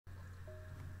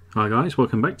Hi guys,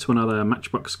 welcome back to another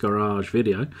Matchbox Garage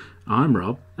video. I'm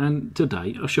Rob, and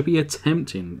today I shall be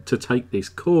attempting to take this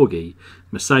Corgi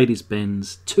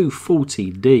Mercedes-Benz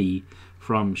 240D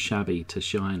from shabby to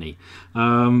shiny.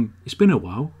 It's been a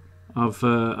while.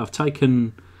 I've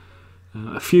taken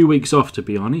a few weeks off, to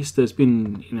be honest. There's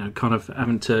been, kind of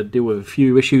having to deal with a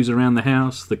few issues around the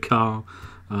house, the car,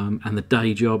 and the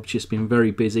day job. Just been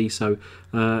very busy, so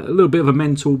a little bit of a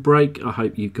mental break. I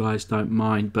hope you guys don't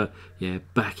mind, but yeah,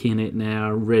 back in it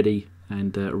now, ready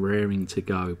and raring to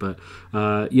go. But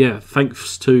yeah,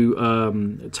 thanks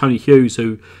to Tony Hughes,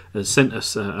 who has sent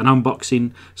us an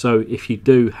unboxing. So if you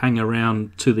do hang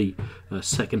around to the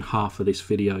second half of this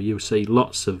video, you'll see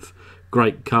lots of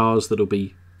great cars that'll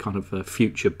be kind of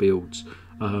future builds.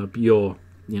 Your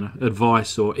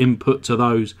advice or input to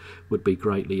those would be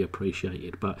greatly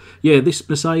appreciated. But yeah, this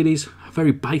Mercedes, a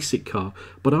very basic car,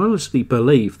 but I honestly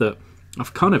believe that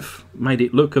I've kind of made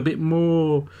it look a bit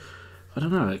more, I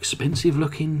don't know, expensive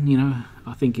looking.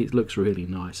 I think it looks really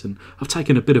nice, and I've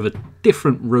taken a bit of a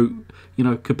different route,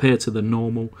 compared to the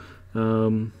normal.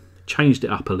 Changed it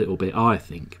up a little bit, I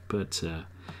think. But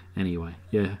anyway,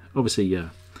 yeah, obviously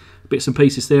bits and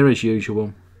pieces there as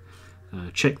usual.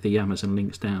 Check the Amazon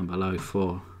links down below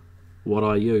for what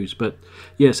I use. But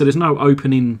yeah, so there's no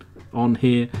opening on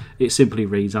here. It simply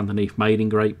reads underneath, made in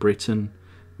Great Britain,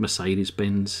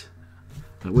 Mercedes-Benz.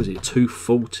 Was it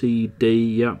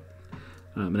 240D? Yeah.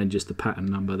 And then just the pattern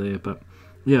number there. But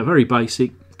yeah, very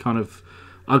basic, kind of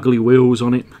ugly wheels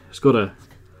on it. It's got a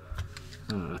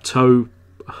toe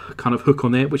kind of hook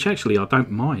on there, which actually I don't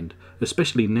mind,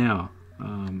 especially now.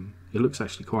 It looks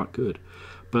actually quite good.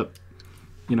 But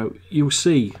you'll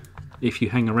see if you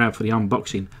hang around for the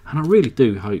unboxing, and I really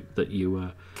do hope that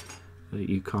you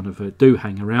kind of do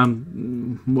hang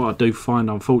around. What I do find,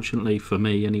 unfortunately for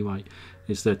me anyway,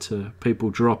 is that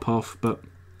people drop off. But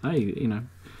hey,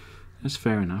 that's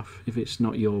fair enough if it's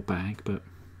not your bag. But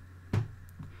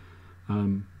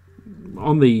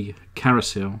on the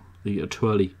carousel, the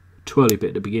twirly bit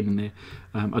at the beginning there,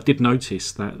 I did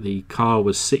notice that the car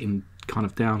was sitting kind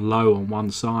of down low on one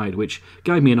side, which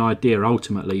gave me an idea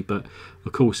ultimately, but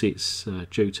of course it's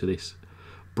due to this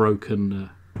broken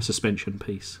suspension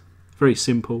piece. Very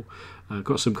simple.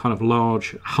 Got some kind of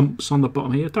large humps on the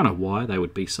bottom here. I don't know why they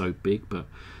would be so big, but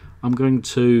I'm going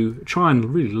to try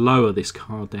and really lower this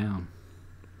car down.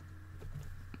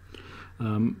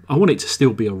 I want it to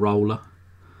still be a roller,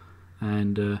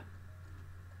 and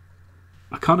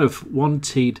I kind of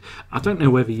wanted, I don't know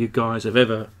whether you guys have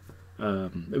ever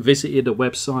visited a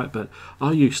website, but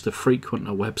I used to frequent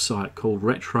a website called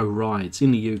Retro Rides in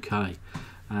the UK,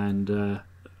 and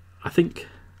I think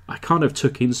I kind of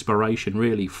took inspiration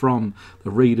really from the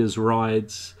readers'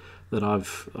 rides that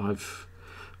I've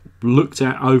looked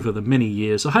at over the many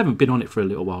years. I haven't been on it for a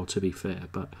little while, to be fair,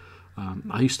 but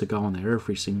I used to go on there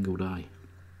every single day.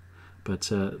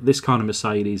 But this kind of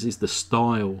Mercedes is the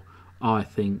style, I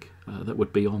think, that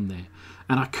would be on there,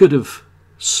 and I could have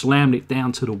slammed it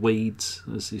down to the weeds,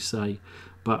 as you say,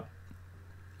 but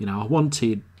I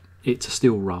wanted it to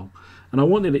still roll, and I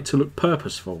wanted it to look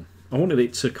purposeful. I wanted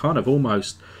it to kind of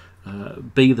almost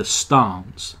be the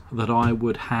stance that I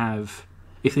would have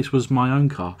if this was my own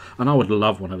car, and I would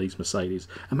love one of these Mercedes.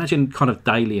 Imagine kind of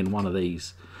daily in one of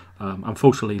these.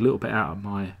 Unfortunately, a little bit out of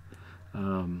my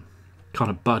kind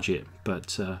of budget,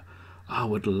 but I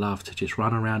would love to just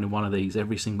run around in one of these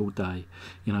every single day,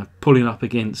 pulling up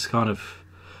against kind of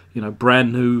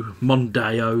brand new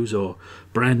Mondeos or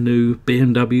brand new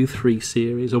BMW 3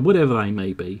 Series or whatever they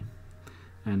may be,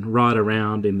 and ride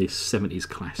around in this 70s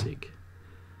classic.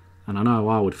 And I know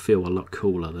I would feel a lot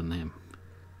cooler than them,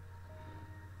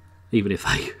 even if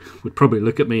they would probably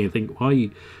look at me and think, why are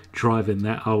you driving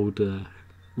that old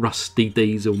rusty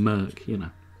diesel Merc,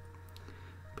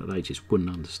 but they just wouldn't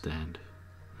understand.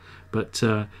 But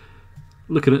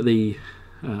looking at the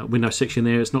window section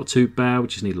there, it's not too bad. We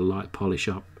just need a light polish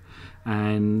up.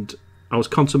 And I was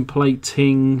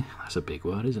contemplating, that's a big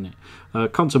word, isn't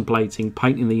it? Contemplating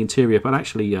painting the interior, but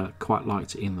actually quite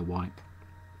liked it in the white.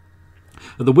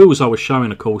 The wheels I was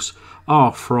showing, of course,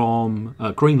 are from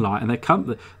Greenlight,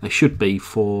 and they should be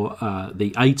for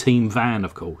the A-Team van,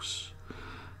 of course.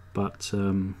 But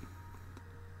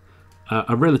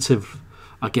a relative,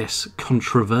 I guess,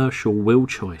 controversial wheel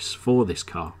choice for this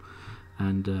car,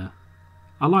 and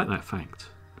I like that fact.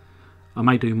 I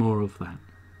may do more of that.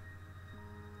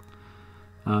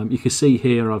 You can see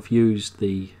here I've used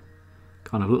the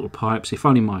kind of little pipes. If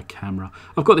only my camera.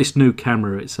 I've got this new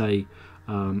camera. It's a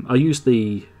I used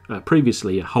the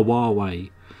previously a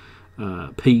Huawei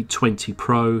P20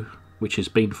 Pro, which has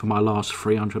been for my last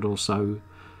 300 or so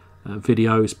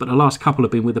videos, but the last couple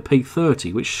have been with the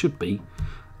P30, which should be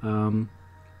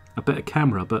a better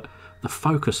camera, but the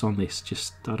focus on this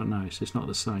just, I don't know, it's just not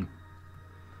the same.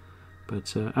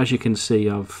 But as you can see,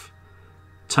 I've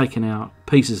taken out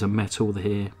pieces of metal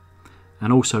here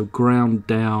and also ground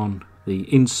down the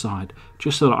inside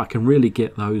just so that I can really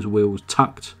get those wheels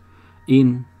tucked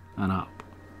in and up.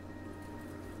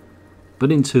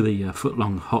 But into the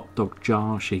foot-long hot dog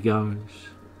jar she goes,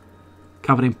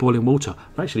 covered in boiling water.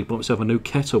 I actually bought myself a new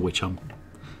kettle, which I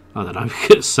don't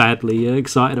know, sadly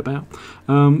excited about.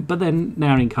 But then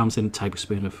now in comes in a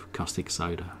tablespoon of caustic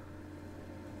soda.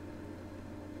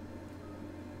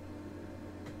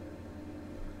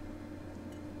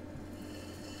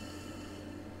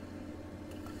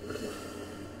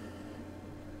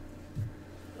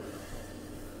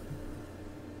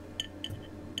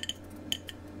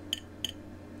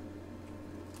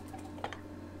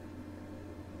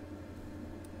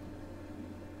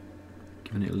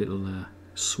 Giving it a little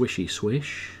swishy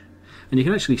swish, and you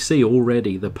can actually see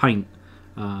already the paint,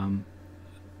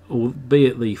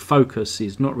 albeit the focus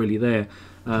is not really there,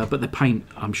 but the paint,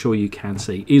 I'm sure you can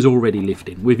see, is already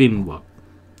lifting within what,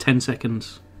 10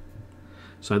 seconds.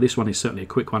 So this one is certainly a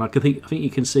quick one. I think you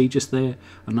can see just there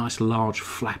a nice large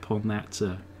flap on that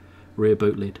rear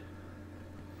boot lid,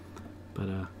 but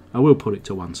I will put it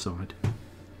to one side,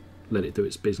 let it do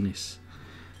its business,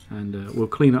 and we'll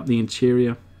clean up the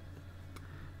interior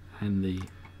and the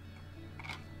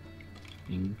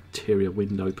interior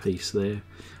window piece there.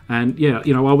 And yeah,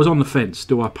 you know, I was on the fence.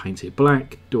 Do I paint it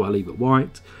black? Do I leave it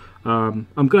white?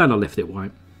 I'm glad I left it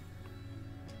white.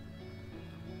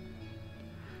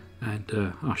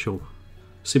 And I shall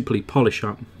simply polish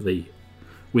up the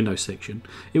window section.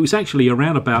 It was actually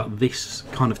around about this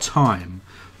kind of time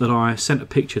that I sent a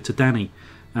picture to Danny,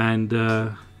 and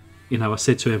you know, I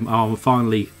said to him, oh, I'm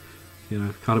finally, you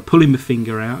know, kind of pulling my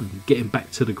finger out and getting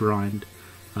back to the grind.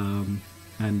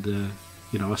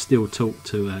 You know, I still talk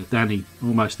to Danny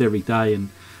almost every day, and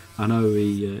I know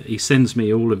he sends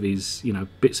me all of his, you know,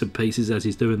 bits and pieces as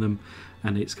he's doing them,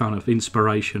 and it's kind of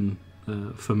inspiration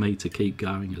for me to keep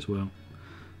going as well.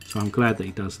 So I'm glad that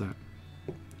he does that.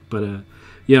 But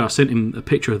yeah, I sent him a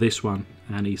picture of this one,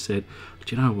 and he said,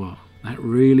 do you know what, that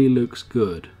really looks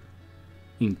good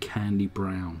in candy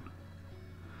brown.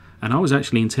 And I was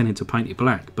actually intending to paint it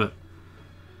black, but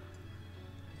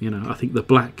you know, I think the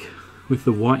black with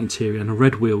the white interior and the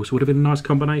red wheels would have been a nice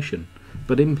combination.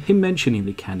 But in him mentioning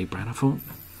the candy brown, I thought,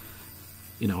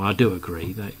 you know, I do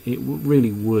agree that it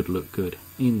really would look good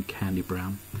in candy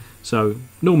brown. So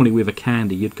normally with a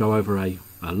candy you'd go over a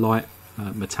light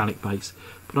metallic base,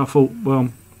 but I thought,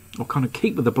 well, I'll kind of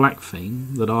keep with the black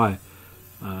theme that I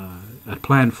had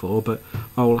planned for, but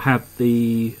I'll have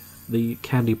the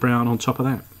candy brown on top of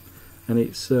that. And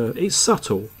it's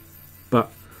subtle,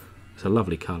 but it's a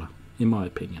lovely colour, in my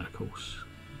opinion, of course.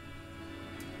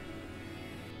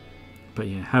 But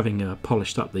yeah, having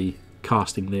polished up the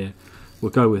casting there,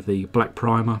 we'll go with the black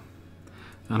primer,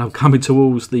 and I'm coming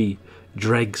towards the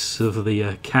dregs of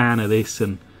the can of this,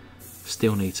 and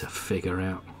still need to figure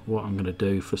out what I'm going to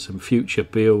do for some future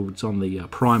builds on the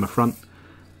primer front.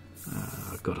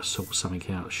 I've got to sort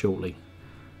something out shortly.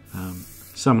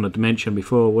 Someone had mentioned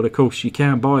before, well, of course you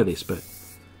can buy this, but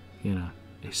you know,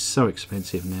 it's so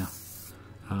expensive now.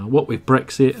 What with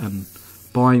Brexit and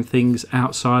buying things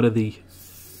outside of the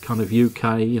kind of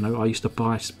UK, you know, I used to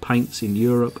buy paints in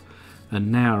Europe,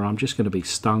 and now I'm just going to be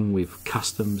stung with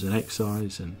customs and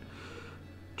excise and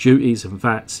duties and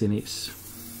VATs, and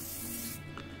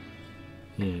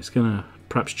it's going to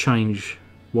perhaps change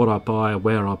what I buy,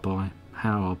 where I buy,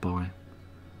 how I buy.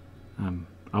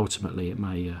 Ultimately it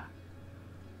may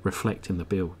reflect in the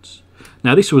builds.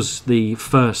 Now this was the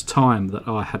first time that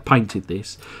I had painted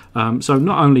this, so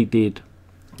not only did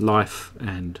life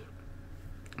and,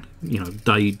 you know,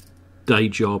 day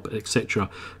job, etc.,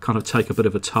 kind of take a bit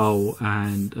of a toll,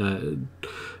 and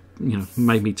you know,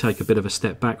 made me take a bit of a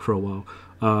step back for a while,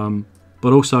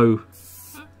 but also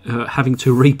having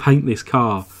to repaint this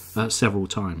car several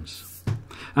times,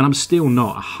 and I'm still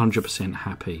not 100%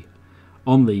 happy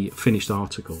on the finished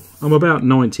article. I'm about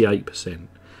 98%,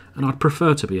 and I'd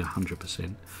prefer to be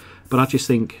 100%, but I just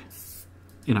think,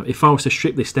 you know, if I was to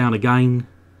strip this down again,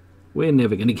 we're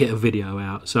never going to get a video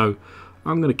out, so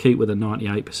I'm going to keep with a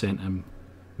 98% and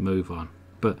move on.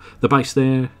 But the base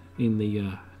there in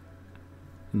the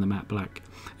matte black,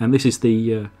 and this is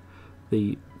the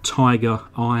Tiger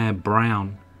Eye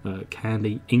Brown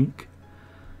candy ink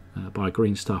by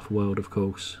Green Stuff World, of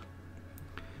course.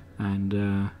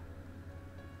 And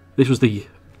this was the,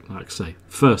 like I say,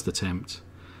 first attempt.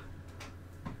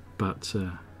 But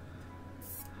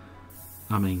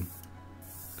I mean,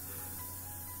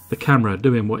 the camera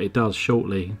doing what it does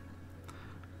shortly,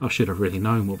 I should have really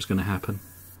known what was going to happen.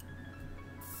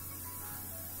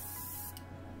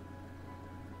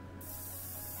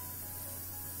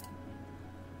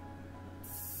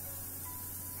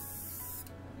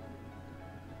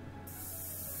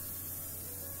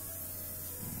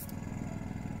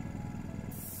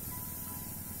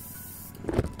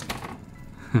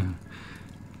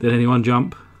 Did anyone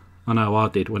jump? I know I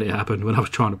did when it happened, when I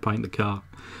was trying to paint the car.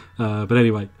 But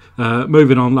anyway,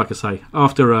 moving on, like I say,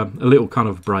 after a little kind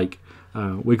of break,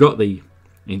 we got the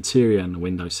interior and the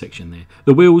window section there.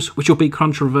 The wheels, which will be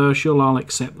controversial, I'll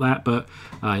accept that, but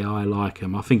hey, I like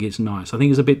them. I think it's nice. I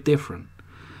think it's a bit different.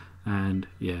 And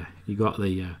yeah, you got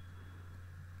the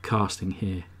casting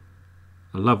here.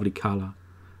 A lovely colour,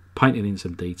 painted in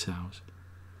some details.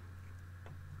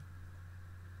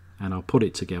 And I'll put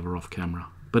it together off camera.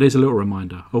 But here's a little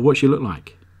reminder of what she looked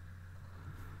like.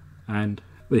 And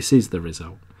this is the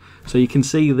result. So you can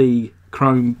see the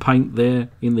chrome paint there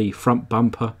in the front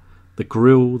bumper, the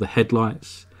grille, the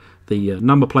headlights, the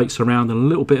number plates around, and a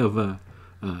little bit of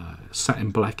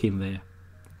satin black in there.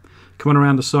 Coming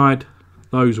around the side,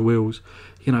 those wheels,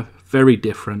 you know, very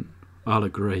different, I'll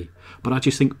agree. But I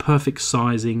just think perfect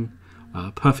sizing,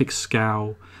 perfect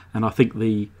scale, and I think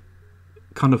the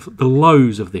kind of the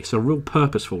lows of this are real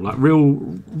purposeful, like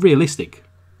realistic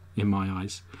in my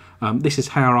eyes. This is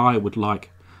how I would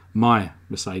like my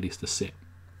Mercedes to sit.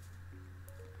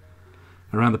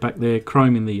 Around the back there,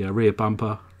 chrome in the rear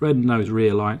bumper, red in those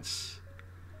rear lights.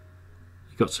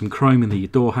 You've got some chrome in the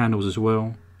door handles as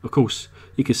well. Of course,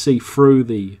 you can see through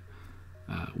the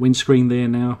windscreen there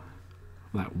now,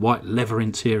 that white leather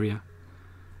interior.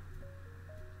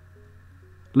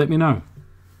 Let me know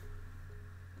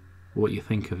what you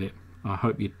think of it. I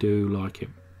hope you do like it.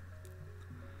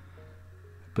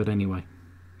 But anyway,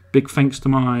 big thanks to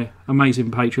my amazing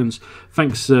patrons.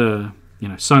 Thanks, you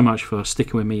know, so much for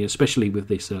sticking with me, especially with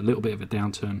this little bit of a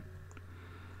downturn,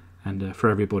 and for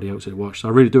everybody else that watched. I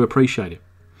really do appreciate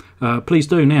it. Please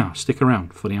do now stick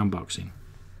around for the unboxing.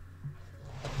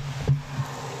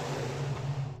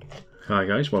 Hi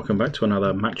guys, welcome back to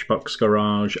another Matchbox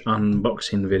Garage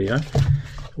unboxing video,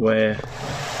 where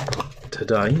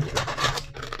today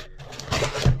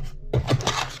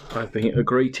I've been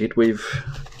greeted with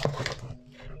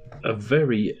a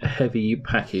very heavy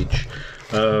package.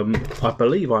 I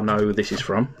believe I know who this is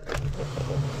from.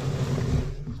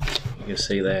 You can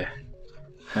see there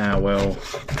how well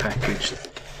packaged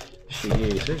she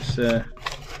is. Is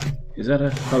that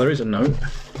a... oh, there is a note.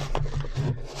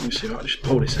 Let me see if I can just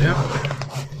pull this out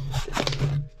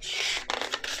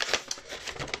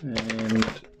and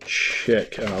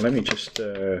check. Let me just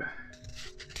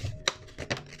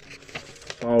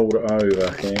fold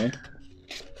over here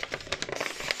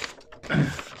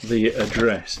the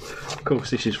address. Of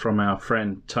course, this is from our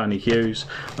friend Tony Hughes.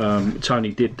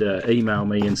 Tony did email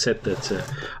me and said that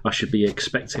I should be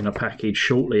expecting a package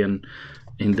shortly, and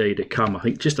indeed it come. I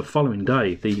think just the following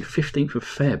day, the 15th of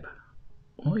Feb.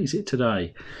 What is it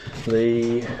today?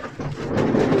 The...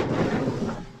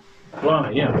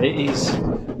 well, yeah, it is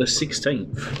the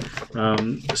 16th.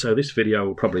 So this video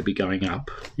will probably be going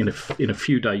up in a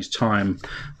few days' time,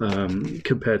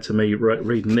 compared to me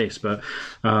reading this. But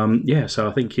yeah, so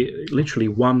I think it literally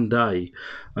one day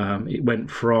it went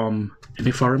from, and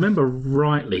if I remember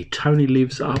rightly, Tony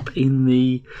lives up in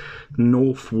the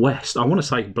northwest. I want to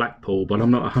say Blackpool, but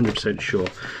I'm not 100% sure.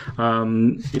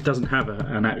 It doesn't have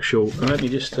an actual. Let me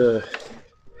just.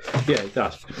 Yeah, it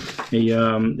does.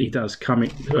 He does come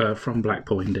from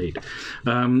Blackpool, indeed.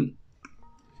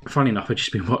 Funny enough, I've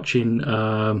just been watching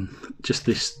just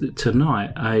this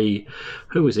tonight.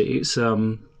 Who is it? It's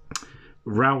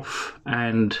Ralph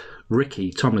and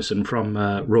Ricky Tomlinson from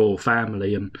Royal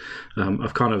Family, and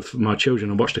I've kind of, my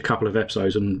children have watched a couple of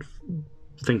episodes and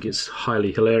think it's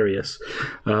highly hilarious.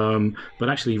 But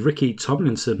actually, Ricky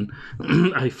Tomlinson,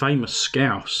 a famous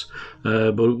Scouse,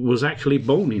 was actually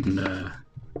born in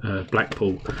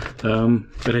Blackpool.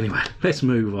 But anyway, let's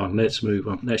move on. That's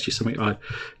just something I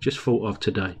just thought of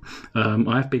today.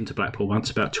 I have been to Blackpool once,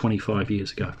 about 25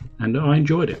 years ago, and I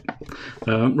enjoyed it.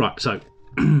 Right, so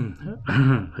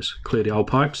let's clear the old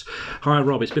pipes. Hi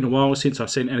Rob, it's been a while since I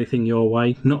sent anything your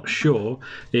way. Not sure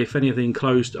if any of the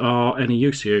enclosed are any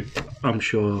use to you. I'm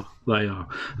sure they are,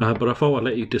 but I thought I'd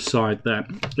let you decide that.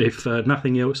 If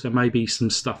nothing else, there may be some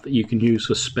stuff that you can use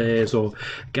for spares or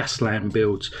Gasland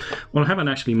builds. Well, I haven't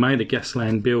actually made a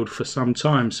Gasland build for some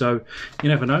time, so you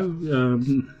never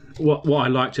know. what I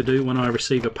like to do when I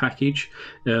receive a package,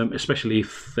 especially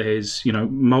if there's, you know,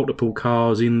 multiple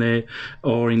cars in there,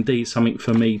 or indeed something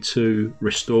for me to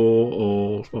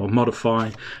restore or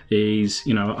modify, is,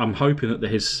 you know, I'm hoping that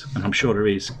there's, and I'm sure there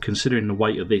is, considering the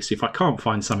weight of this, if I can't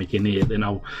find something in here, then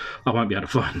I won't be able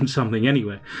to find something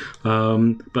anywhere.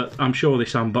 But I'm sure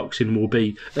this unboxing will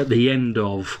be at the end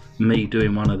of me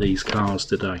doing one of these cars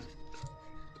today.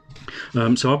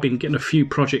 So I've been getting a few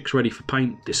projects ready for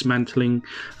paint, dismantling,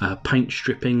 paint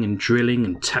stripping and drilling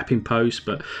and tapping posts,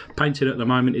 but painting at the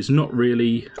moment is not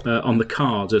really on the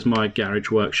cards, as my garage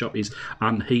workshop is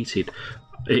unheated.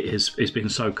 It's been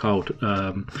so cold.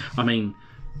 I mean,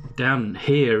 down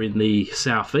here in the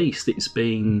southeast, it's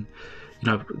been,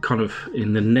 you know, kind of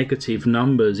in the negative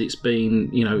numbers. It's been,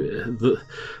 you know,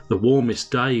 the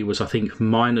warmest day was, I think,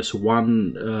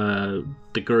 -1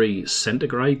 degree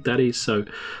centigrade, that is. So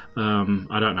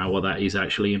I don't know what that is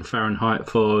actually in Fahrenheit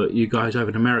for you guys over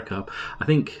in America. I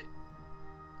think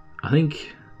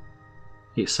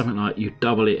it's something like you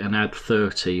double it and add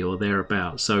 30 or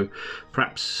thereabouts. So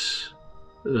perhaps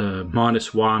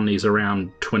 -1 is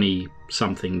around 20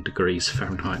 something degrees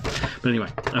Fahrenheit. But anyway,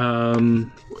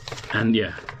 and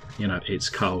yeah, you know, it's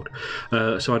cold.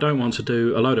 So I don't want to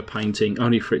do a load of painting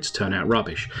only for it to turn out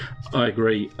rubbish. I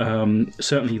agree.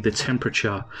 Certainly the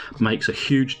temperature makes a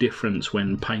huge difference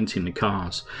when painting the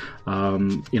cars.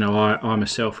 You know, I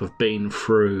myself have been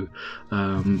through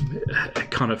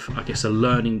kind of, I guess, a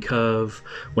learning curve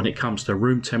when it comes to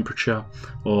room temperature,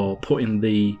 or putting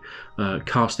the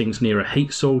castings near a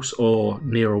heat source or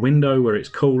near a window where it's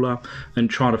cooler, and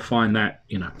trying to find that,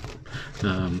 you know,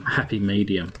 happy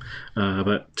medium.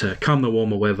 But come the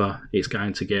warmer weather, it's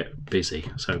going to get busy.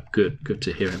 So good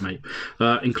to hear it, mate.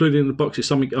 Included in the box is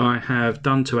something I have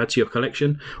done to add to your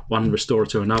collection, one restorer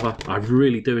to another. I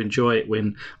really do enjoy it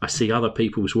when I see other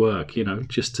people's work, you know,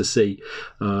 just to see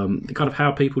kind of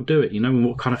how people do it, you know, and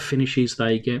what kind of finishes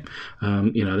they get.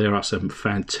 You know, there are some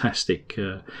fantastic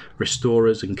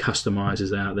restorers and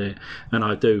customizers out there, and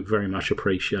I do very much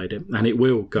appreciate it, and it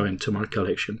will go into my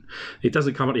collection. It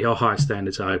doesn't come at the high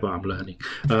standards, but I'm learning.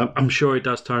 I'm sure it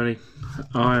does, Tony.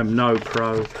 I am no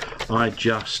pro. I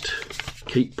just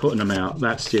keep putting them out.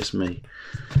 That's just me.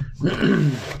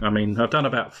 I mean, I've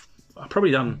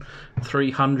probably done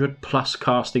 300 plus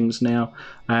castings now,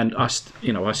 and I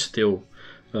still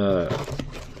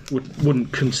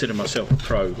wouldn't consider myself a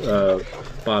pro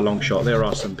by a long shot. There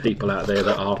are some people out there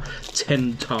that are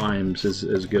 10 times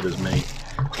as good as me.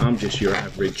 I'm just your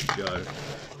average Joe,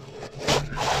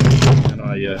 and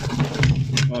I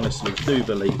honestly do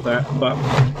believe that. But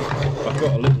I've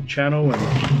got a little channel, and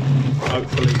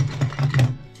hopefully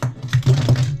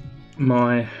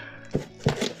my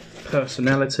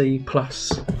personality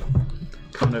plus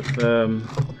kind of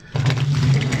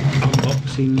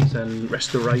unboxings and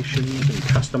restorations and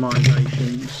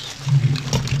customizations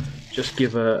just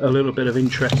give a little bit of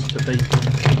interest to people,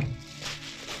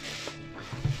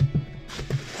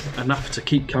 enough to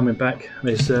keep coming back.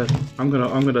 There's I'm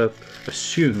gonna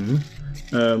assume,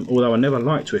 although I never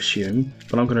like to assume,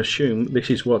 but I'm gonna assume this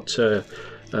is what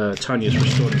Tony has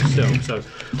restored himself. So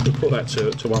we'll put that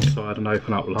to one side and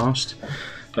open up last.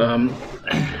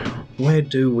 Where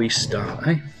do we start,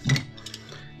 eh?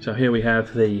 So here we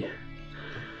have the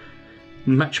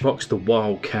Matchbox, the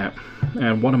Wildcat,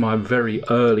 and one of my very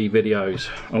early videos,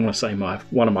 I want to say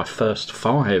one of my first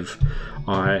 5,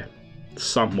 I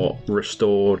somewhat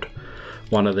restored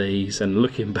one of these, and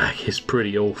looking back is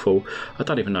pretty awful. I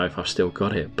don't even know if I've still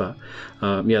got it, but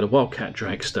yeah, the Wildcat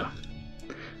dragster.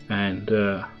 And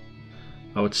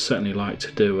I would certainly like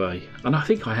to do and I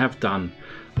think I have done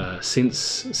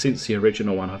since the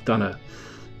original one, I've done a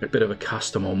bit of a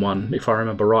custom on one. If I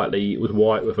remember rightly, it was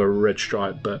white with a red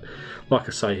stripe, but like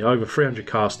I say, over 300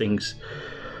 castings.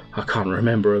 I can't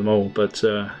remember them all, but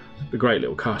a great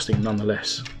little casting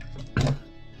nonetheless.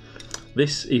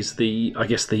 This is I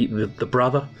guess the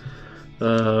brother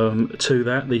to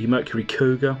that, the Mercury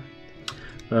Cougar.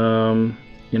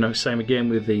 You know, same again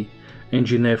with the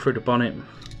engine there through the bonnet.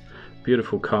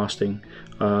 Beautiful casting.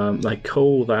 They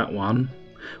call that one,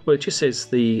 well, it just says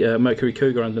the Mercury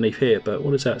Cougar underneath here, but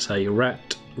what does that say?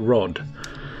 Rat Rod.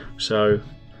 So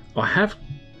I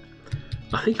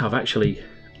think I've actually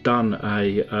done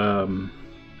a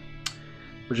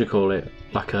what do you call it,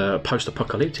 like a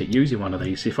post-apocalyptic using one of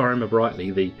these. If I remember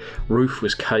rightly, the roof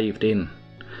was caved in,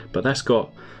 but that's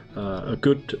got a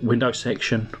good window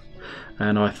section,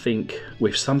 and I think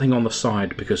with something on the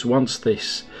side, because once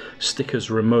this sticker's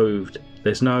removed,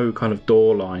 there's no kind of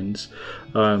door lines,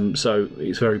 so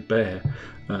it's very bare.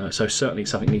 So certainly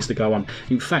something needs to go on.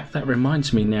 In fact, that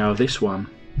reminds me now of this one.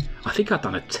 I think I've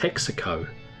done a Texaco.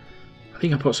 I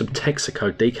think I put some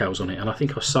Texaco decals on it, and I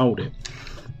think I sold it.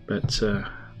 But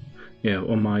yeah,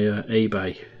 on my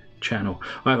eBay channel.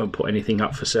 I haven't put anything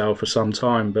up for sale for some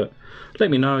time, but let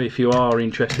me know if you are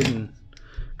interested in,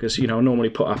 because you know, I normally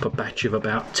put up a batch of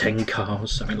about 10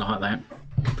 cars, something like that.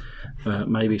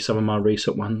 Maybe some of my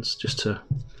recent ones, just to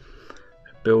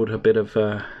build a bit of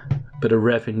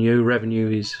revenue. Revenue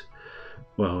is,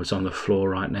 well, it's on the floor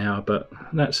right now, but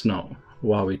that's not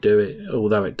why we do it,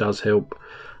 although it does help,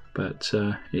 but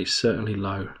it's certainly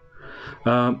low.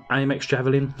 AMX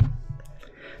Javelin,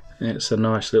 it's a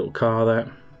nice little car, that.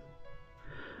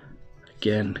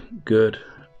 Again, good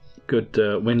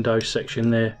window section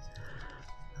there.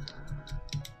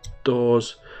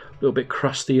 Doors a little bit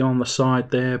crusty on the side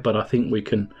there, but I think we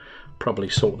can probably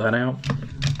sort that out.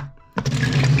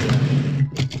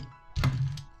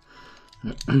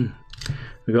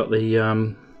 We've got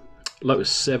the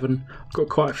Lotus 7. I've got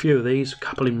quite a few of these, a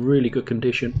couple in really good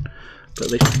condition,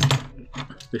 but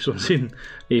this one's in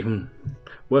even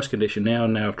worse condition now,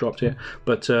 and now I've dropped it.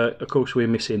 But of course we're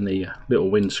missing the little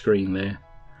windscreen there.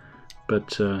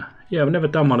 But yeah, I've never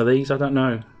done one of these. I don't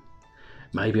know.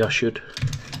 Maybe I should.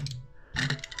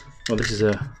 Well, this is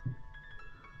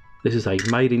a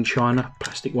made in China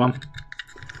plastic one.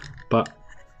 But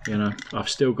you know, I've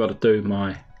still got to do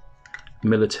my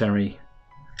military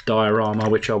diorama,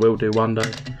 which I will do one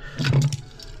day.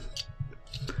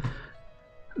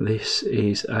 This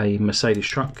is a Mercedes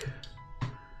truck,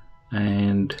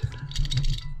 and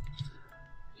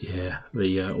yeah,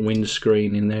 the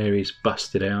windscreen in there is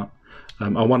busted out.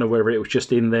 I wonder whether it was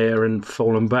just in there and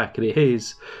fallen back, and it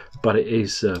is, but it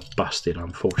is busted,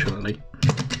 unfortunately.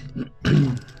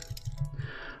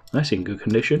 That's in good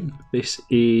condition. This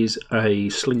is a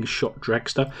slingshot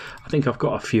dragster. I think I've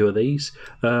got a few of these.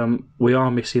 We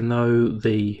are missing though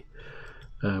the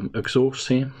exhaust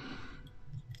here,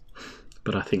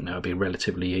 but I think that would be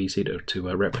relatively easy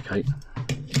to replicate.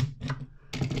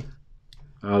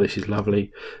 Oh, this is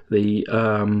lovely. The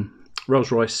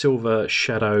Rolls-Royce Silver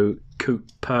Shadow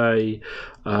Coupe.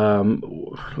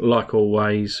 Like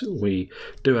always, we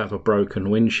do have a broken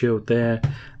windshield there,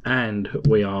 and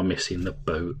we are missing the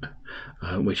boot,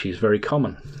 which is very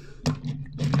common.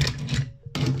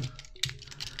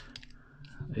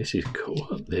 This is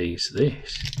cool.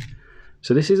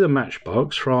 So this is a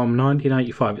Matchbox from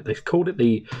 1985. They've called it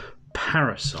the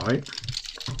Parasite,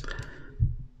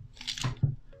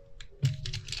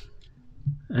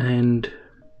 and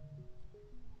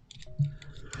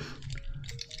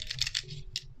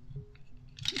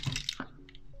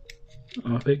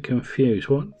I'm a bit confused.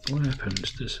 What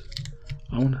happens?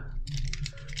 I wonder.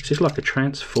 Is this like a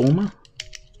transformer?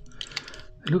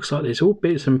 It looks like there's all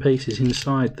bits and pieces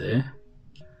inside there,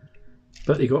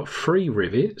 but you got 3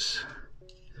 rivets.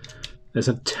 There's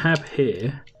a tab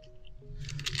here,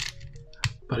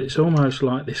 but it's almost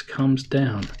like this comes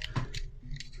down.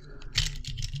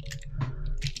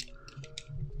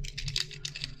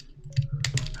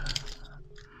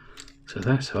 So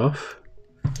that's off.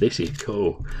 This is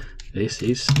cool. This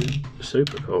is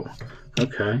super cool.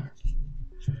 Okay.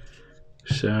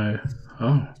 So,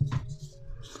 oh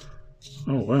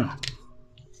wow.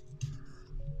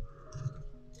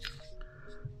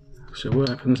 So what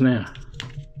happens now?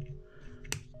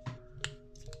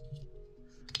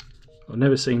 I've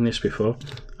never seen this before.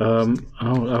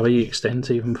 Oh, he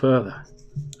extends even further.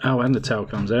 Oh, and the tail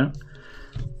comes out.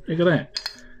 Look at that.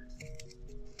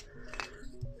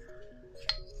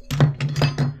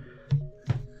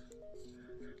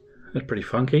 That's pretty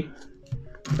funky.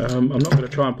 I'm not going to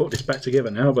try and put this back together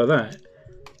now, but that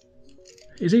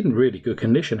is in really good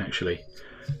condition actually.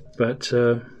 But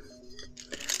yeah,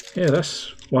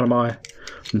 that's one of my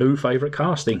new favourite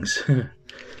castings.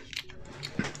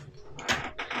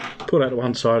 Put that to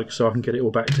one side so I can get it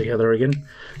all back together again.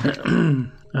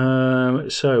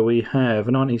 So we have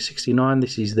 1969.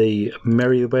 This is the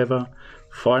Merryweather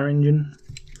fire engine,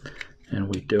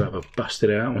 and we do have a busted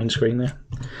out windscreen there.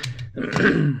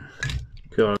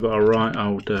 God, I've got a right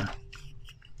old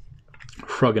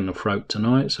frog in the throat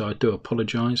tonight, so I do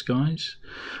apologise, guys.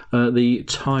 The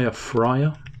tyre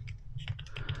fryer.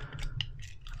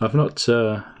 I've not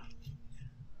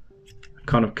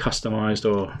kind of customised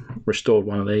or restored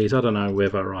one of these. I don't know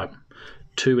whether I'm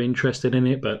too interested in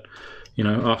it, but you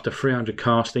know, after 300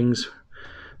 castings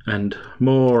and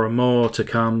more to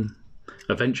come,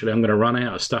 eventually I'm going to run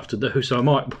out of stuff to do, so I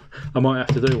might have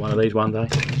to do one of these one day.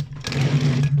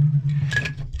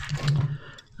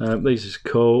 This is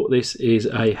cool. This is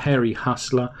a Hairy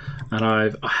Hustler, and I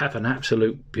have an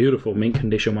absolute beautiful mint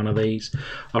condition one of these.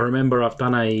 I remember I've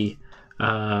done a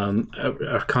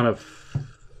kind of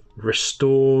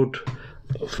restored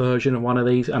version of one of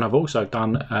these, and I've also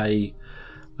done a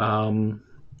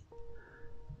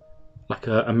like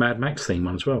a Mad Max theme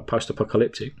one as well,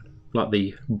 post-apocalyptic, like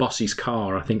the boss's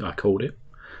car, I think I called it.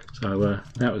 So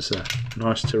that was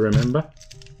nice to remember.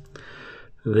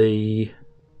 The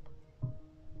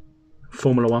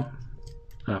Formula One,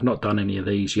 I've not done any of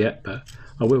these yet, but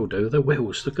I will do. The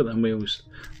wheels, look at them wheels.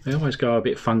 They always go a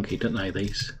bit funky, don't they,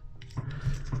 these?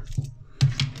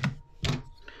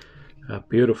 A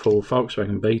beautiful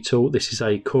Volkswagen Beetle. This is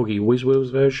a Corgi Whiz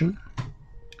Wheels version.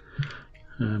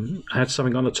 Had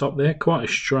something on the top there, quite a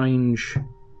strange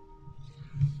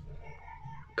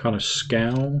kind of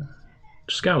scowl.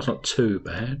 Scale's not too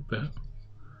bad, but a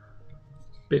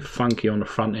bit funky on the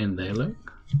front end there,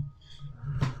 look.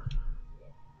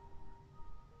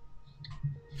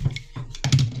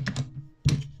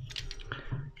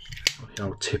 The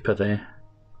old tipper there.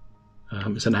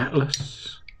 It's an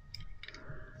Atlas.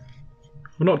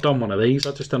 I've not done one of these,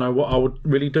 I just don't know what I would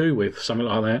really do with something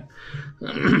like that.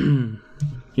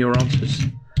 Your answers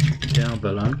down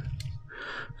below.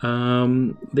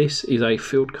 This is a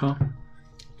field car.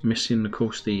 Missing, of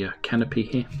course, the canopy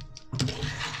here.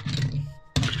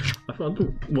 I don't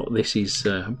know what this is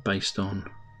based on.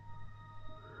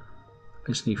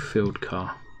 This new field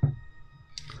car.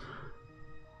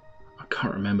 I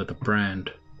can't remember the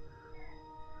brand.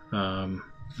 No,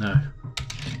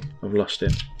 I've lost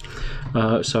it.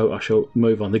 So I shall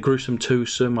move on. The Gruesome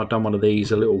Twosome, I've done one of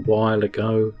these a little while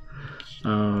ago.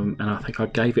 And I think I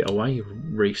gave it away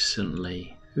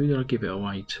recently. Who did I give it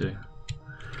away to?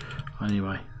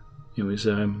 Anyway, it was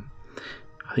I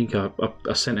think I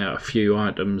sent out a few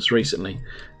items recently,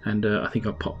 and I think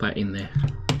I popped that in there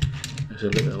as a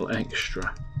little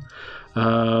extra.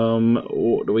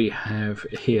 What do we have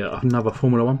here? Another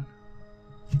Formula One.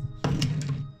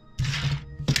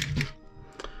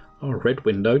 Oh, red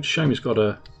window. Shame it's got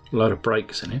a load of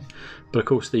brakes in it, but of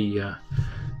course the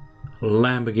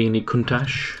Lamborghini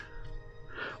Countach.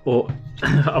 Or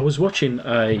I was watching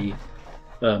a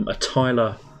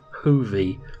Tyler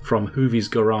Hoovy from Hoovy's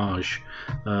Garage.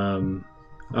 I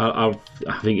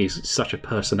think he's such a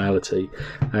personality,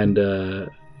 and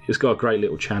he's got a great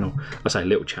little channel. I say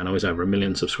little channel, he's over 1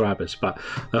 million subscribers. But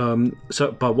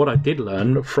but what I did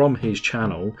learn from his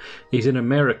channel is in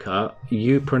America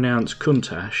you pronounce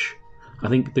Countach, I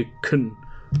think the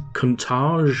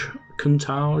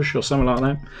Countach or something like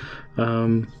that.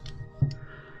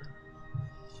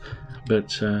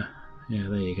 But yeah,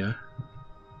 there you go.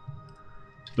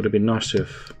 Would have been nice to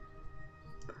have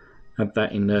had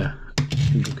that in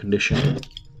good condition.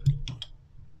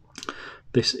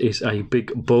 This is a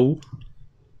big bull.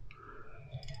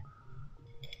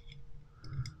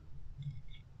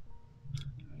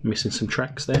 Missing some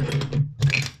tracks there.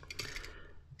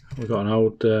 We've got an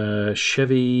old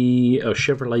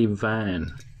Chevrolet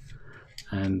van,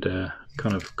 and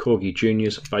kind of Corgi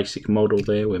Junior's basic model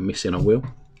there. We're missing a wheel.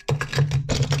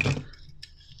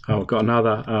 Oh, we've got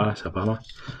another, that's a bummer,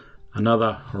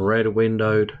 another red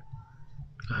windowed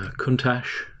Countach.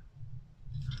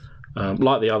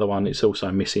 Like the other one, it's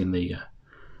also missing the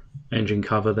engine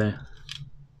cover there.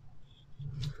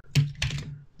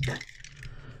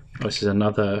 This is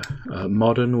another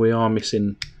modern. We are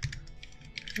missing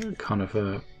kind of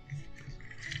on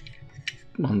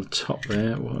the top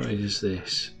there. What is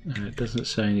this? It doesn't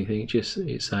say anything,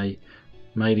 it's a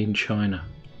made in China.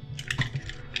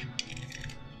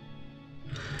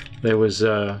 There was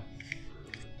a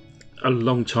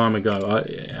long time ago,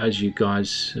 as you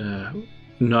guys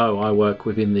know, I work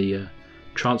within the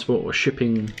transport or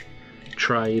shipping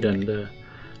trade, and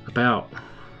about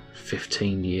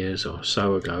 15 years or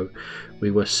so ago we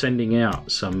were sending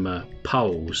out some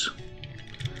poles,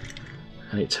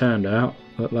 and it turned out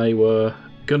that they were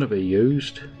going to be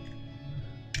used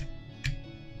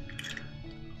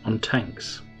on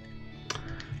tanks,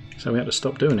 so we had to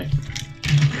stop doing it.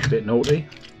 A bit naughty.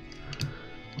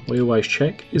 We always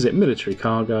check, is it military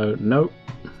cargo? Nope.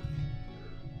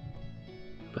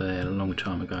 But a long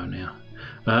time ago now.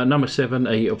 Number 7,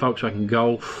 a Volkswagen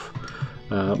Golf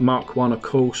Mark 1, of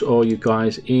course, or you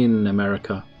guys in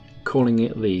America calling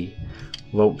it the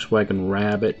Volkswagen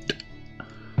Rabbit.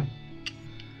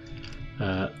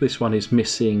 This one is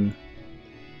missing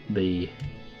the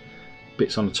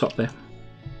bits on the top there.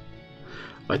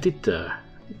 I did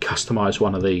customise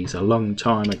one of these a long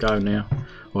time ago now,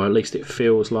 or at least it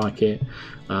feels like it.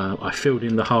 I filled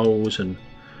in the holes, and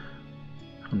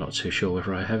I'm not too sure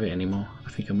whether I have it anymore.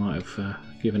 I think I might have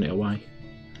given it away.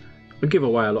 I give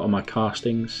away a lot of my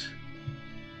castings.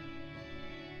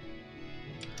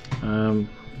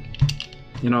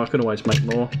 You know, I can always make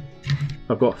more.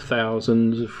 I've got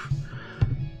thousands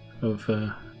of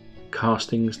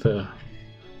castings that are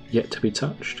yet to be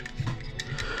touched.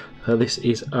 This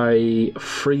is a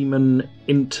Freeman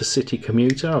Intercity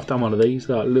commuter. I've done one of these,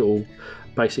 like little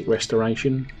basic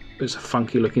restoration. It's a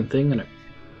funky looking thing, and it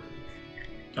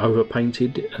over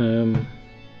painted.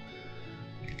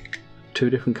 2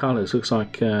 different colours. Looks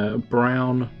like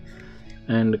brown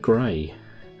and grey.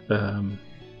 There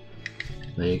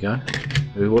you go.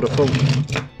 Who would have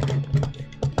thought?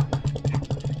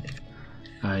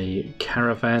 A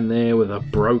caravan there with a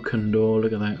broken door.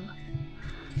 Look at that.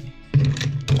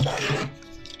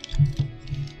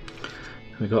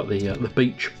 We've got the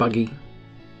beach buggy.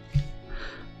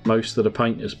 Most of the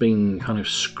paint has been kind of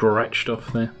scratched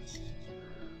off there.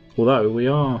 Although we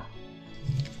are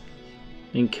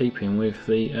in keeping with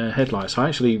the headlights. I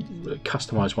actually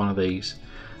customised one of these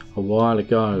a while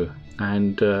ago,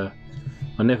 and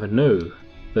I never knew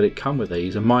that it come with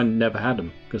these, and mine never had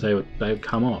them because they would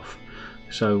come off.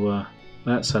 So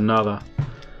that's another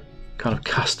kind of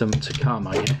custom to come,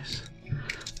 I guess.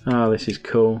 Oh, this is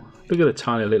cool. Look at the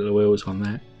tiny little wheels on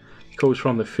that. Of course,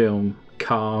 from the film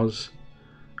Cars.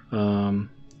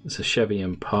 It's a Chevy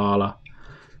Impala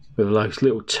with those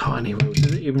little tiny wheels.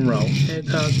 Does it even roll? Yeah, it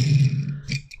does.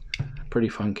 Pretty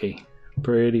funky.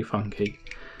 Pretty funky.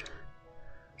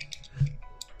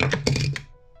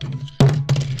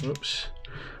 Whoops.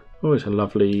 Oh, it's a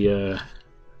lovely... oh,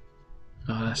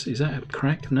 is that a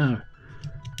crack? No.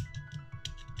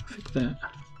 I think that...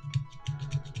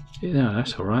 Yeah,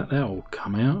 that's alright. That'll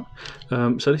come out.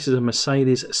 So this is a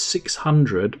Mercedes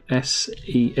 600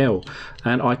 SEL,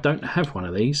 and I don't have one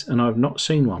of these, and I've not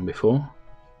seen one before,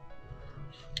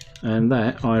 and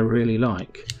that I really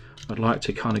like. I'd like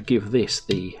to kind of give this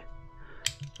the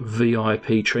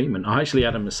VIP treatment. I actually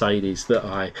had a Mercedes that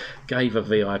I gave a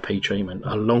VIP treatment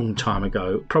a long time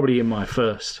ago, probably in my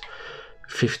first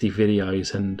 50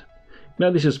 videos, and you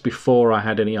know, this is before I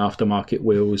had any aftermarket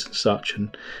wheels and such,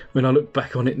 and when I look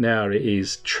back on it now, it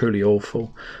is truly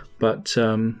awful. But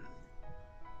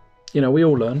you know, we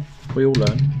all learn. We all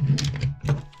learn.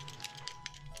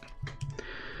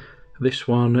 This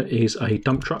one is a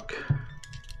dump truck.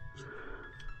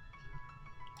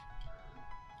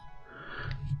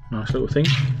 Nice little thing.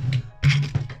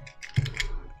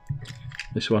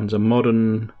 This one's a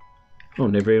modern... Oh,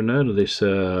 never even heard of this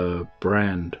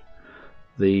brand.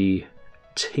 The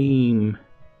Team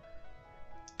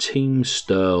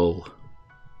Stirl,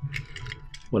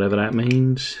 whatever that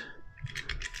means.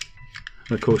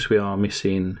 And of course, we are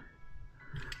missing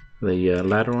the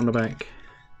ladder on the back.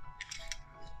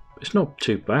 It's not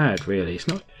too bad, really. It's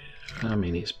not. I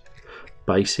mean, it's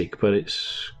basic, but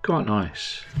it's quite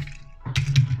nice.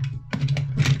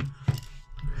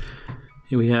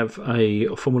 Here we have a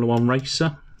Formula 1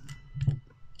 racer.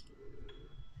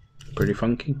 Pretty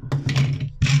funky.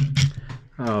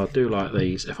 Oh, I do like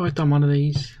these. Have I done one of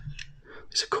these?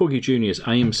 It's a Corgi Junior's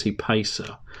AMC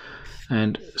Pacer,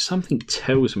 and something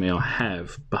tells me I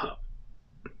have, but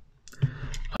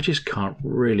I just can't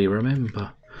really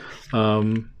remember.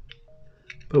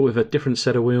 But with a different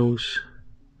set of wheels,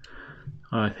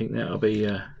 I think that'll be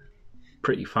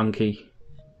pretty funky.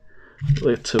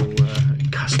 Little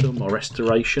custom or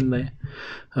restoration there.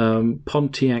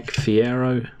 Pontiac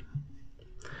Fiero.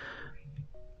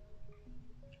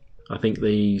 I think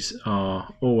these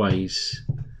are always...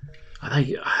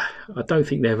 I don't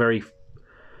think they're very...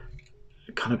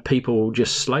 kind of people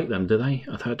just slate them, do they?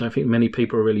 I don't think many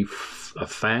people are really a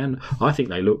fan. I think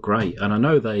they look great, and I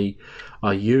know they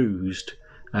are used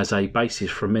as a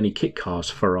basis for many kit cars,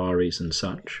 Ferraris and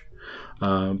such.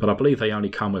 But I believe they only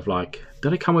come with, like... Do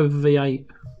they come with a V8?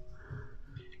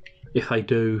 If they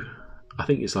do, I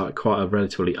think it's like quite a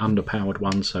relatively underpowered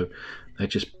one, so they're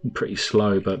just pretty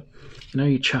slow. But you know,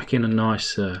 you chuck in a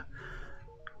nice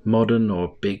modern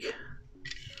or big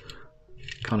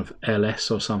kind of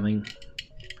LS or something,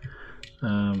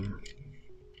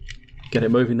 get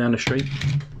it moving down the street.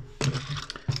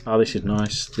 Oh, this is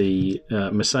nice. The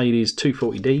Mercedes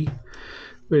 240D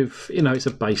with, you know, it's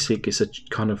a basic, it's a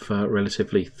kind of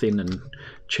relatively thin and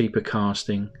cheaper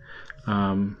casting.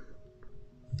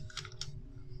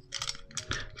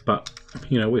 But,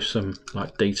 you know, with some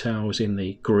like details in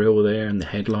the grille there and the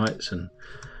headlights and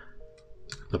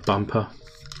the bumper.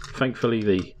 Thankfully,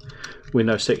 the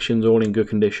window section's all in good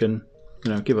condition.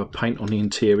 You know, give a paint on the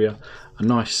interior, a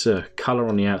nice colour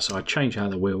on the outside, change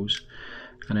out the wheels,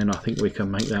 and then I think we can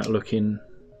make that looking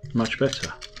much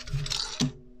better.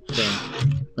 So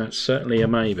that's certainly a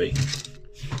maybe.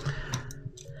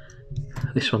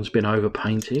 This one's been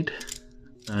overpainted.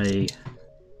 A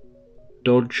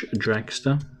Dodge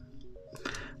Dragster.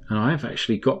 and I have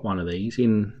actually got one of these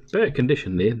in better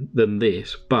condition than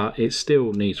this, but it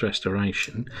still needs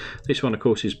restoration. This one, of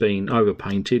course, has been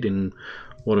overpainted in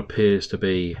what appears to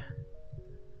be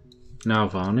nail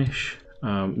varnish.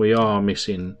 We are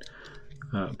missing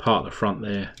part of the front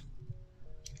there,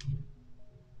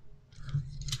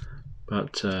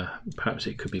 but perhaps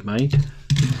it could be made.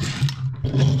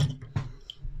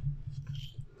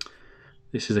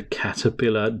 This is a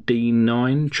Caterpillar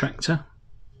D9 tractor.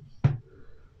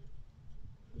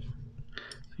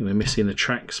 We're missing the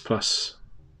tracks, plus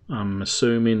I'm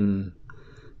assuming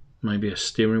maybe a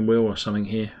steering wheel or something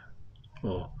here,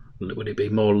 or would it be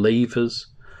more levers?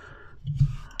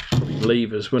 Probably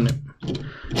levers, wouldn't it?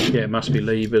 Yeah, it must be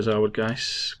levers, I would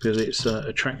guess, because it's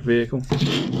a track vehicle.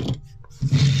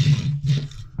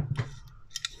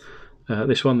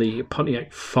 This one, the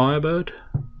Pontiac Firebird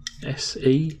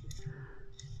SE.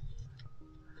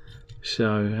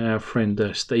 So our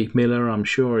friend Steve Miller, I'm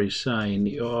sure he's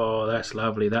saying, oh, that's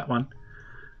lovely, that one.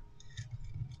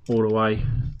 All the way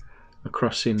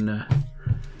across in, is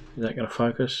that going to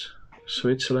focus?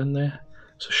 Switzerland there.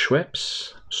 So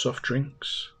Schweppes, soft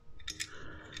drinks.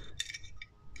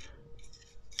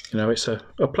 You know, it's a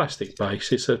plastic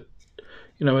base. It's a,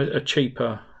 you know, a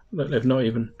cheaper, they've not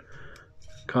even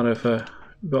kind of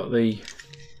got the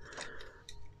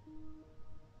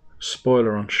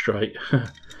spoiler on straight.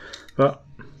 But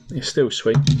it's still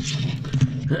sweet.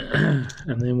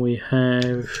 And then we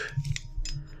have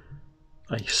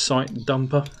a sight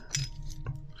dumper.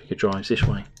 I think it drives this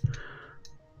way.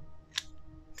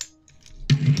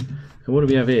 And what do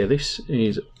we have here? This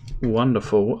is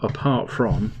wonderful, apart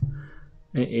from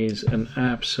it is an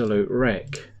absolute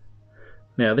wreck.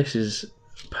 Now this is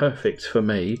perfect for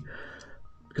me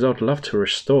because I'd love to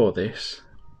restore this.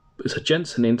 It's a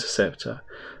Jensen Interceptor,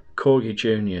 Corgi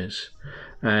Juniors,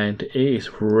 and it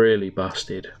is really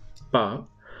busted, but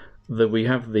we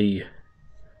have the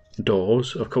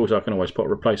doors. Of course I can always put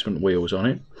replacement wheels on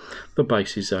it. The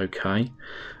base is okay.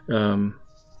 You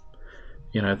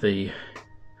know,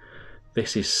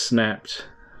 this is snapped,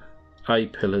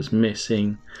 A-pillars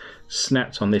missing,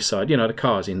 snapped on this side. You know, the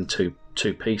car's in two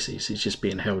pieces. It's just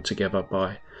being held together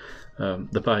by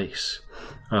the base.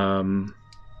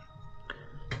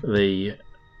 The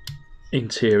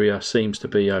interior seems to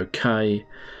be okay,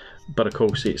 but of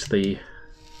course it's the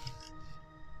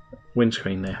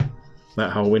windscreen there,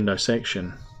 that whole window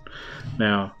section.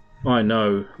 Now I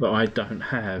know that I don't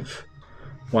have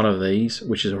one of these,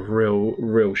 which is a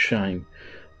real shame.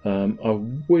 I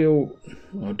will,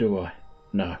 or do I?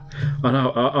 No, I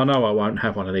know I won't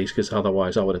have one of these, because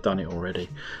otherwise I would have done it already.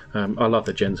 I love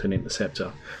the Jensen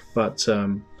Interceptor, but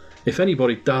if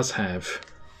anybody does have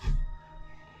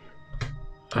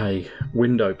a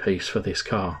window piece for this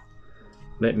car,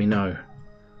 let me know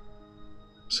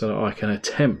so that I can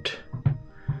attempt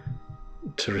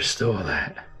to restore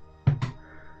that.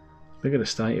 Look at the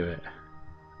state of it.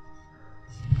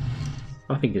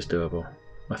 I think it's doable.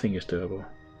 I think it's doable.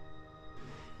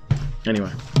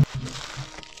 Anyway,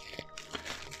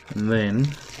 and then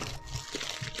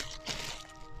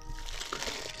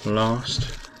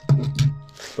last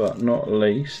but not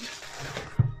least,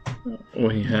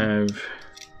 we have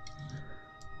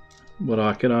what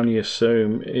I can only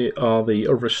assume are the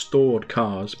restored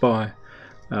cars by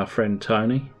our friend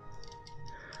Tony.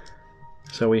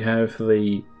 So we have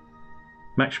the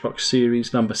Matchbox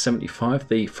series number 75,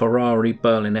 the Ferrari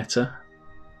Berlinetta,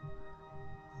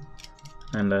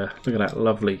 and look at that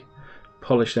lovely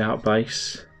polished out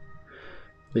base,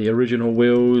 the original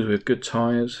wheels with good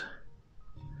tyres,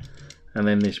 and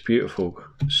then this beautiful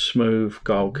smooth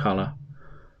gold colour.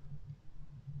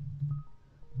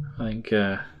 I think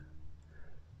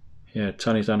yeah,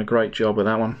 Tony's done a great job with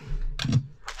that one.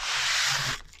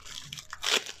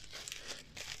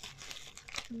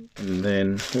 And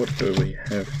then what do we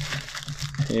have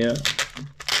here?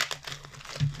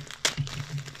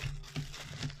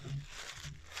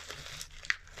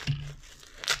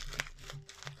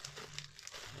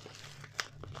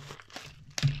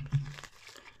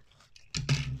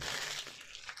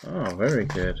 Oh, very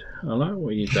good. I like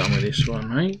what you've done with this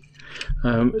one, mate.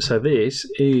 So this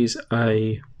is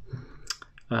a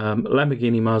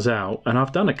Lamborghini Marzal, and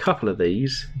I've done a couple of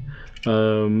these.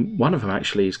 One of them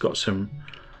actually has got some,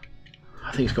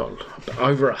 I think it's got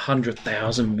over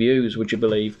 100,000 views, would you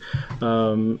believe,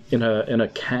 in a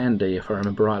Candy, if I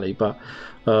remember rightly. But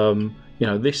you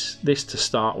know, this to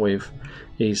start with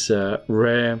is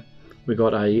rare. We've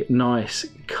got a nice,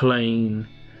 clean,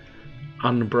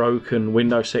 unbroken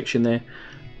window section there.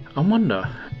 I wonder,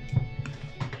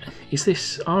 is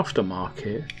this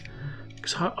aftermarket?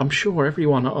 Because I'm sure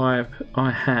everyone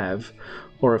I have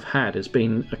or have had has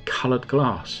been a coloured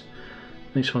glass.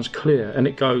 This one's clear, and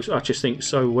it goes, I just think,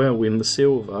 so well in the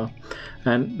silver.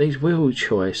 And these wheel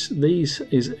choice, these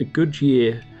is a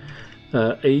Goodyear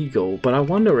Eagle, but I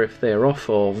wonder if they're off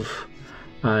of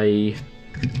a,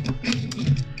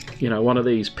 you know, one of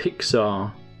these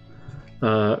Pixar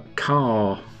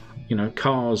car, you know,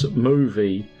 Cars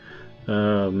movie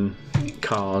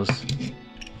cars,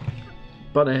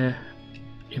 but they're,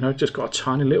 you know, just got a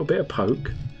tiny little bit of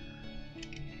poke,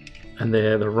 and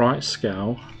they're the right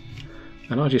scale,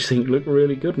 and I just think look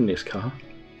really good in this car.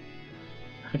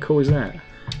 How cool is that?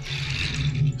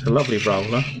 It's a lovely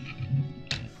roller.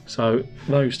 So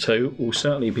those two will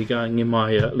certainly be going in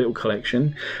my little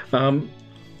collection. I'm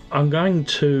going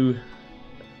to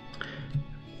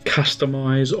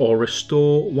customize or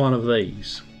restore one of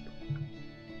these.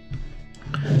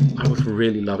 I would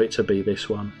really love it to be this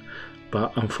one,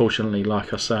 but unfortunately,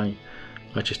 like I say,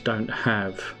 I just don't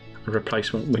have a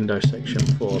replacement window section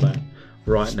for that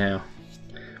right now.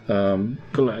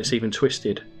 Look, it's even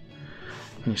twisted.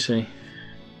 You see,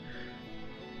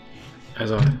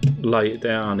 as I lay it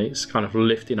down, it's kind of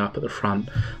lifting up at the front.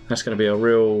 That's going to be a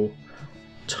real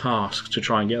task to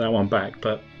try and get that one back,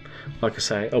 but like I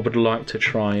say, I would like to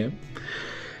try it.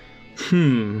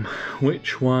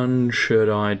 Which one should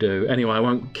I do? Anyway, I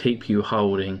won't keep you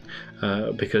holding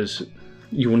because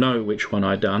you'll know which one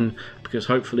I done, because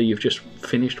hopefully you've just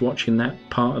finished watching that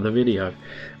part of the video.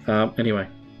 Anyway,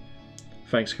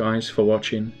 thanks guys for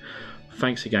watching.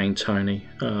 Thanks again, Tony,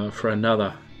 for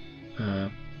another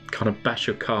kind of bash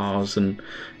of cars, and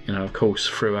you know, of course,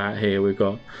 throughout here we've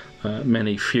got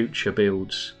many future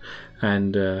builds,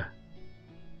 and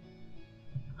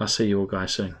I'll see you all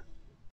guys soon.